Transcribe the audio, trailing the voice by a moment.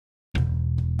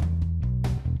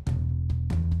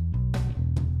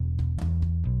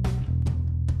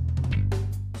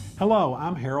Hello,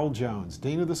 I'm Harold Jones,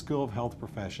 Dean of the School of Health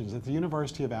Professions at the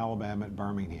University of Alabama at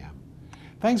Birmingham.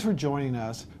 Thanks for joining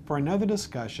us for another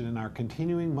discussion in our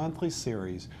continuing monthly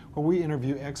series where we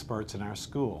interview experts in our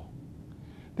school.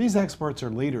 These experts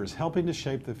are leaders helping to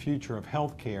shape the future of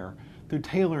healthcare through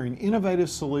tailoring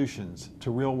innovative solutions to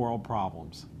real-world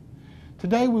problems.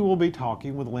 Today we will be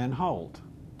talking with Lynn Holt.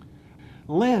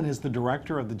 Lynn is the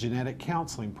director of the Genetic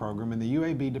Counseling Program in the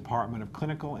UAB Department of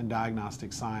Clinical and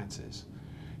Diagnostic Sciences.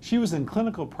 She was in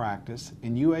clinical practice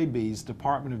in UAB's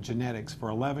Department of Genetics for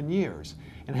 11 years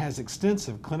and has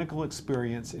extensive clinical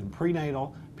experience in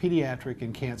prenatal, pediatric,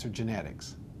 and cancer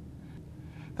genetics.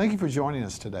 Thank you for joining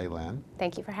us today, Lynn.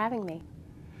 Thank you for having me.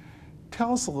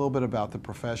 Tell us a little bit about the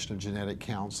profession of genetic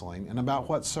counseling and about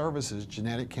what services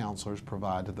genetic counselors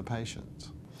provide to the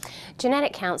patients.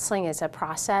 Genetic counseling is a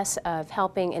process of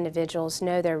helping individuals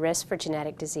know their risk for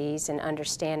genetic disease and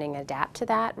understanding and adapt to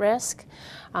that risk.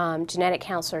 Genetic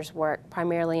counselors work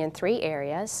primarily in three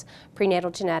areas: prenatal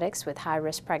genetics with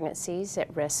high-risk pregnancies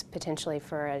at risk potentially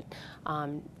for a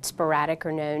sporadic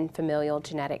or known familial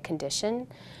genetic condition;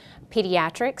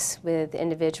 pediatrics with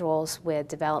individuals with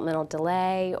developmental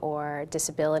delay or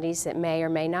disabilities that may or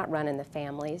may not run in the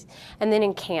families; and then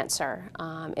in cancer,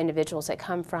 individuals that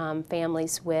come from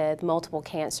families with multiple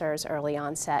cancers, early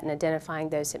onset, and identifying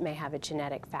those that may have a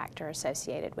genetic factor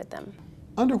associated with them.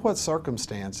 Under what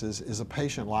circumstances is a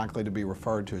patient likely to be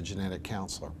referred to a genetic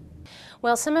counselor?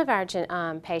 Well, some of our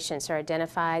patients are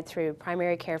identified through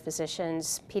primary care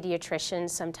physicians,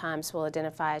 pediatricians sometimes will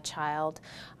identify a child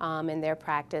in their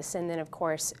practice, and then of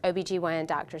course OBGYN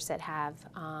doctors that have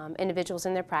individuals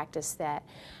in their practice that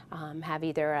have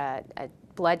either a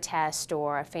blood test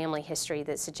or a family history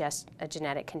that suggests a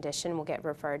genetic condition will get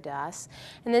referred to us.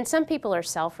 And then some people are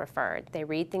self-referred. They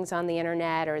read things on the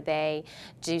internet or they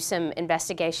do some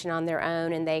investigation on their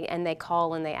own and they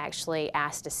call and they actually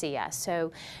ask to see us.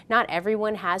 So not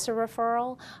everyone has a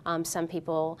referral. Some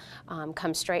people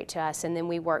come straight to us, and then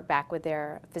we work back with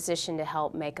their physician to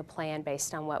help make a plan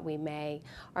based on what we may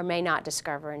or may not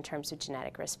discover in terms of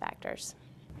genetic risk factors.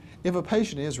 If a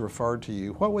patient is referred to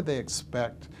you, what would they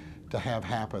expect to have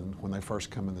happen when they first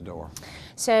come in the door?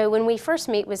 So when we first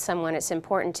meet with someone, it's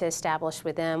important to establish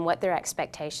with them what their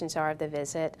expectations are of the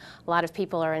visit. A lot of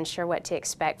people are unsure what to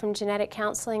expect from genetic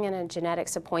counseling and a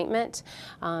genetics appointment.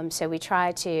 So we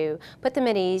try to put them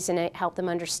at ease and help them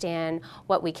understand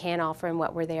what we can offer and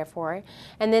what we're there for.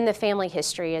 And then the family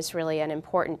history is really an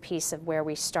important piece of where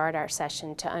we start our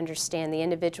session to understand the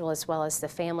individual as well as the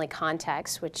family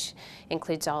context, which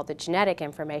includes all the genetic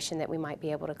information that we might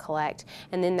be able to collect.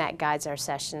 And then that guides our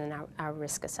session and our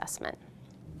risk assessment.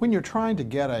 When you're trying to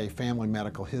get a family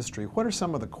medical history, what are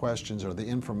some of the questions or the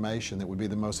information that would be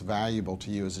the most valuable to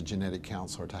you as a genetic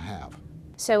counselor to have?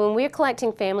 So when we're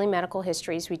collecting family medical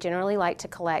histories, we generally like to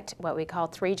collect what we call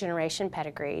three-generation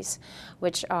pedigrees,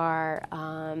 which are,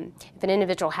 if an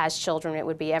individual has children, it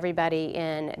would be everybody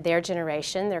in their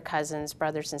generation, their cousins,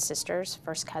 brothers and sisters,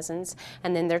 first cousins,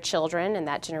 and then their children in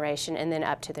that generation, and then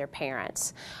up to their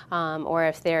parents. Or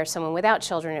if they're someone without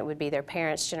children, it would be their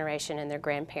parents' generation and their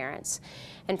grandparents.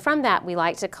 And from that, we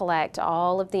like to collect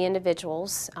all of the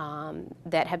individuals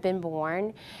that have been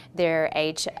born, their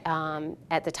age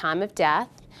at the time of death.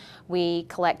 We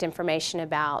collect information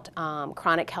about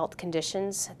chronic health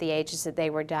conditions, the ages that they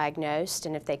were diagnosed,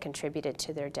 and if they contributed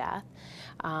to their death.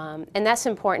 And that's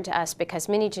important to us because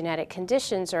many genetic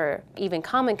conditions, or even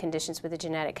common conditions with a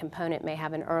genetic component, may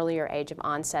have an earlier age of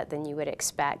onset than you would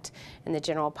expect in the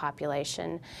general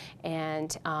population.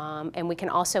 And we can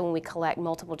also, when we collect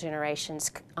multiple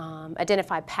generations,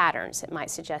 identify patterns that might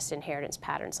suggest inheritance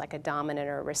patterns, like a dominant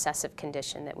or a recessive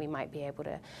condition that we might be able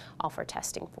to offer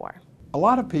testing for. A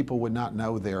lot of people would not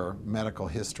know their medical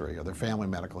history or their family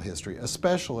medical history,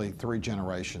 especially 3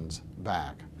 generations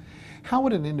back. How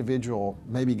would an individual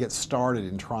maybe get started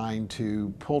in trying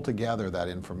to pull together that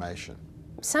information?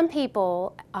 Some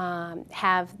people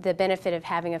have the benefit of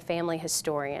having a family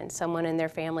historian, someone in their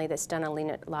family that's done a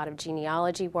lot of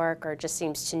genealogy work or just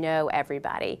seems to know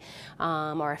everybody,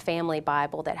 or a family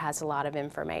Bible that has a lot of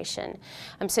information.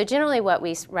 So generally what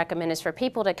we recommend is for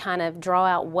people to kind of draw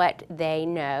out what they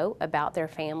know about their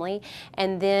family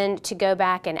and then to go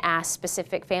back and ask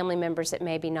specific family members that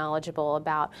may be knowledgeable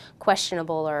about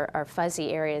questionable or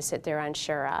fuzzy areas that they're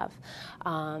unsure of.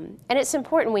 And it's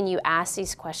important when you ask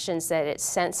these questions that it's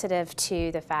sensitive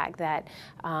to the fact that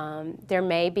there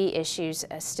may be issues,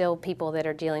 still people that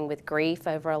are dealing with grief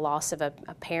over a loss of a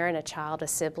parent, a child, a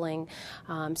sibling.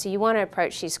 So you want to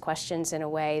approach these questions in a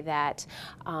way that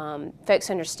folks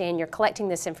understand you're collecting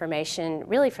this information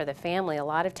really for the family a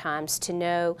lot of times to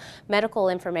know medical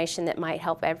information that might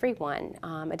help everyone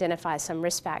identify some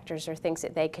risk factors or things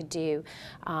that they could do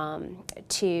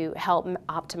to help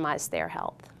optimize their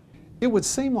health. It would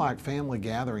seem like family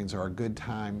gatherings are a good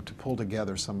time to pull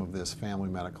together some of this family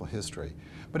medical history.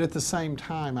 But at the same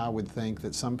time, I would think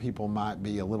that some people might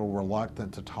be a little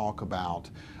reluctant to talk about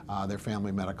their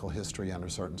family medical history under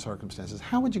certain circumstances.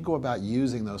 How would you go about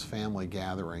using those family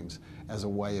gatherings as a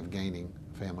way of gaining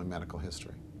family medical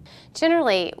history?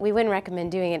 Generally, we wouldn't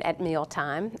recommend doing it at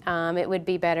mealtime. It would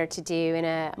be better to do in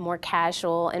a more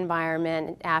casual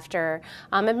environment after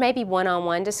maybe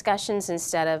one-on-one discussions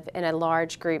instead of in a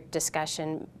large group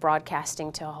discussion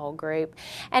broadcasting to a whole group,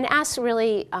 and ask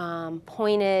really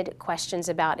pointed questions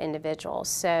about individuals.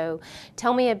 So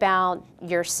tell me about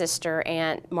your sister,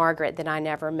 Aunt Margaret, that I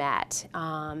never met.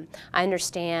 I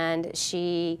understand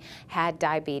she had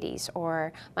diabetes,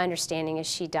 or my understanding is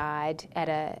she died at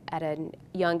a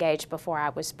young age before I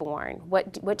was born.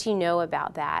 What do you know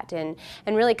about that? And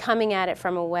really coming at it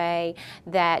from a way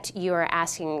that you are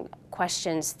asking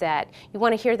questions that you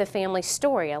want to hear the family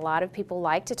story. A lot of people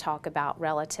like to talk about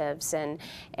relatives and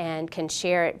can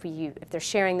share it with you if they're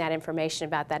sharing that information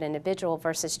about that individual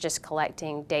versus just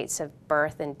collecting dates of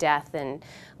birth and death and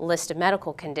a list of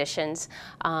medical conditions.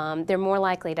 They're more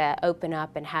likely to open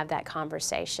up and have that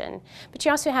conversation. But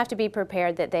you also have to be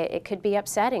prepared that it could be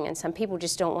upsetting, and some people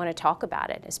just don't want to talk about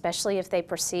it, especially if they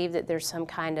perceive that there's some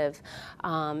kind of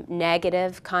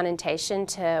negative connotation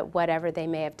to whatever they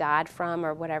may have died from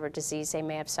or whatever disease they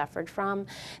may have suffered from.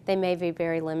 They may be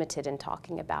very limited in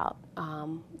talking about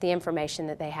the information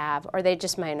that they have, or they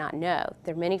just may not know.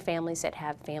 There are many families that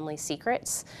have family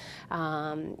secrets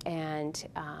and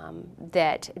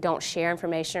that don't share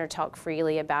information or talk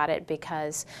freely about it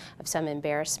because of some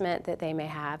embarrassment that they may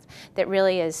have, that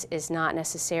really is not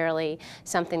necessarily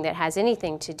something that has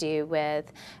anything to do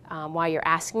with why you're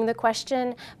asking the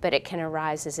question, but it can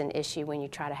arise as an issue when you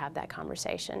try to have that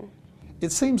conversation.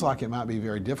 It seems like it might be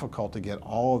very difficult to get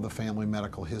all of the family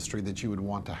medical history that you would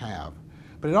want to have,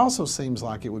 but it also seems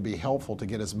like it would be helpful to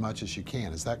get as much as you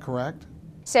can. Is that correct?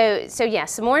 So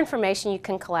yes, the more information you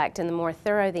can collect and the more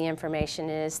thorough the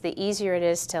information is, the easier it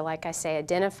is to, like I say,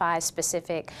 identify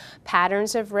specific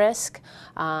patterns of risk.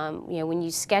 When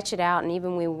you sketch it out, and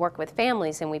even when we work with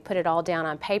families and we put it all down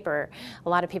on paper, a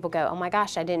lot of people go, oh my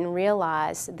gosh, I didn't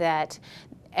realize that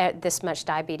this much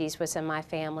diabetes was in my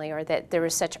family, or that there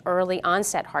was such early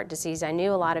onset heart disease. I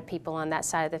knew a lot of people on that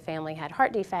side of the family had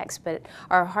heart defects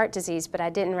or heart disease, but I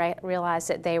didn't realize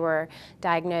that they were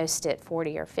diagnosed at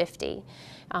 40 or 50.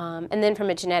 And then from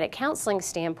a genetic counseling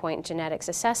standpoint, genetics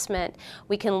assessment,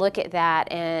 we can look at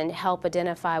that and help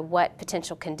identify what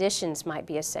potential conditions might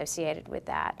be associated with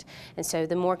that. And so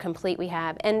the more complete we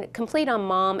have, and complete on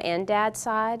mom and dad's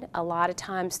side, a lot of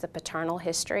times the paternal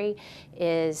history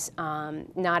is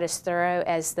not as thorough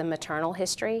as the maternal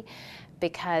history,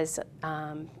 because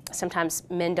sometimes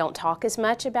men don't talk as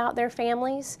much about their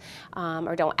families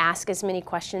or don't ask as many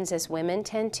questions as women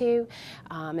tend to.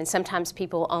 And sometimes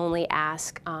people only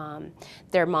ask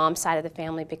their mom's side of the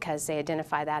family because they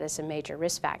identify that as a major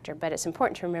risk factor. But it's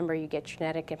important to remember you get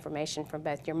genetic information from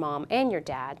both your mom and your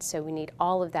dad, so we need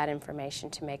all of that information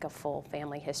to make a full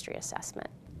family history assessment.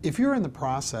 If you're in the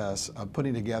process of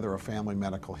putting together a family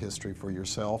medical history for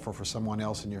yourself or for someone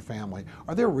else in your family,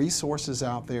 are there resources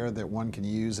out there that one can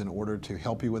use in order to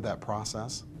help you with that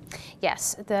process?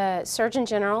 Yes, the Surgeon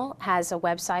General has a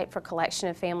website for collection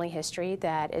of family history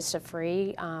that is a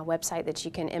free website that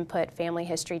you can input family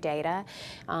history data,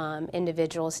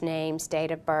 individuals' names,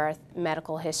 date of birth,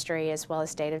 medical history, as well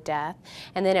as date of death,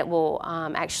 and then it will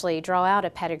actually draw out a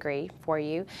pedigree for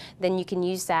you. Then you can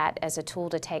use that as a tool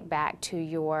to take back to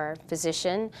your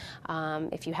physician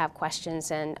if you have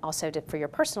questions, and also for your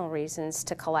personal reasons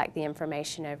to collect the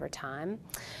information over time.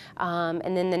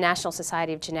 And then the National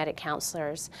Society of Genetic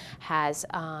Counselors has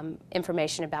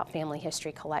information about family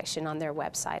history collection on their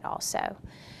website also.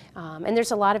 And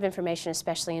there's a lot of information,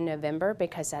 especially in November,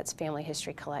 because that's Family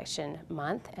History Collection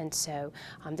Month, and so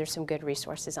there's some good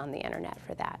resources on the internet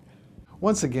for that.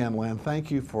 Once again, Lynn,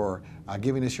 thank you for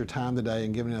giving us your time today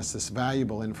and giving us this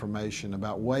valuable information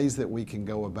about ways that we can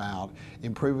go about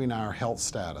improving our health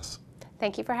status.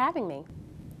 Thank you for having me.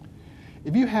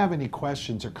 If you have any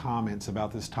questions or comments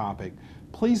about this topic,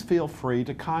 please feel free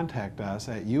to contact us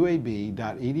at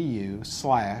uab.edu/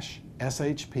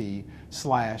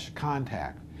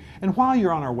 shp/contact. And while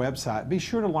you're on our website, be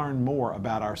sure to learn more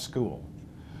about our school.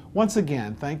 Once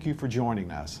again, thank you for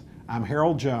joining us. I'm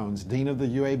Harold Jones, Dean of the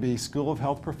UAB School of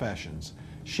Health Professions,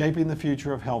 shaping the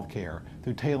future of healthcare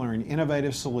through tailoring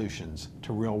innovative solutions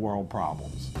to real-world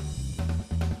problems.